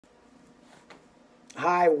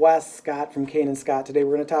Hi, Wes Scott from Kane and Scott. Today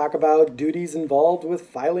we're going to talk about duties involved with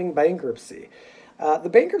filing bankruptcy. The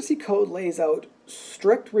Bankruptcy Code lays out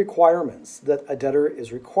strict requirements that a debtor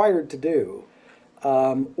is required to do,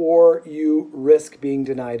 or you risk being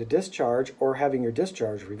denied a discharge or having your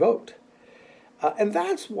discharge revoked. And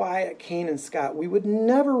that's why at Kane and Scott, we would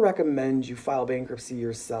never recommend you file bankruptcy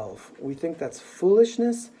yourself. We think that's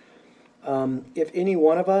foolishness. If any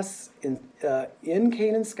one of us in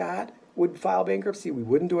Kane and Scott would file bankruptcy, we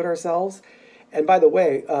wouldn't do it ourselves. And by the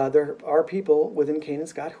way, there are people within Kane and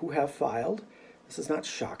Scott who have filed. This is not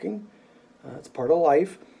shocking. It's part of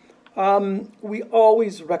life. We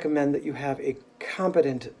always recommend that you have a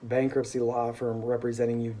competent bankruptcy law firm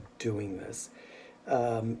representing you doing this.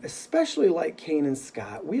 Especially like Kane and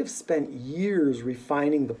Scott, we have spent years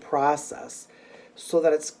refining the process so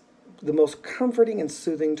that it's the most comforting and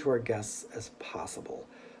soothing to our guests as possible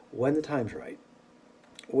when the time's right.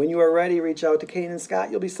 When you are ready, reach out to Kane and Scott.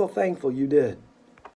 You'll be so thankful you did.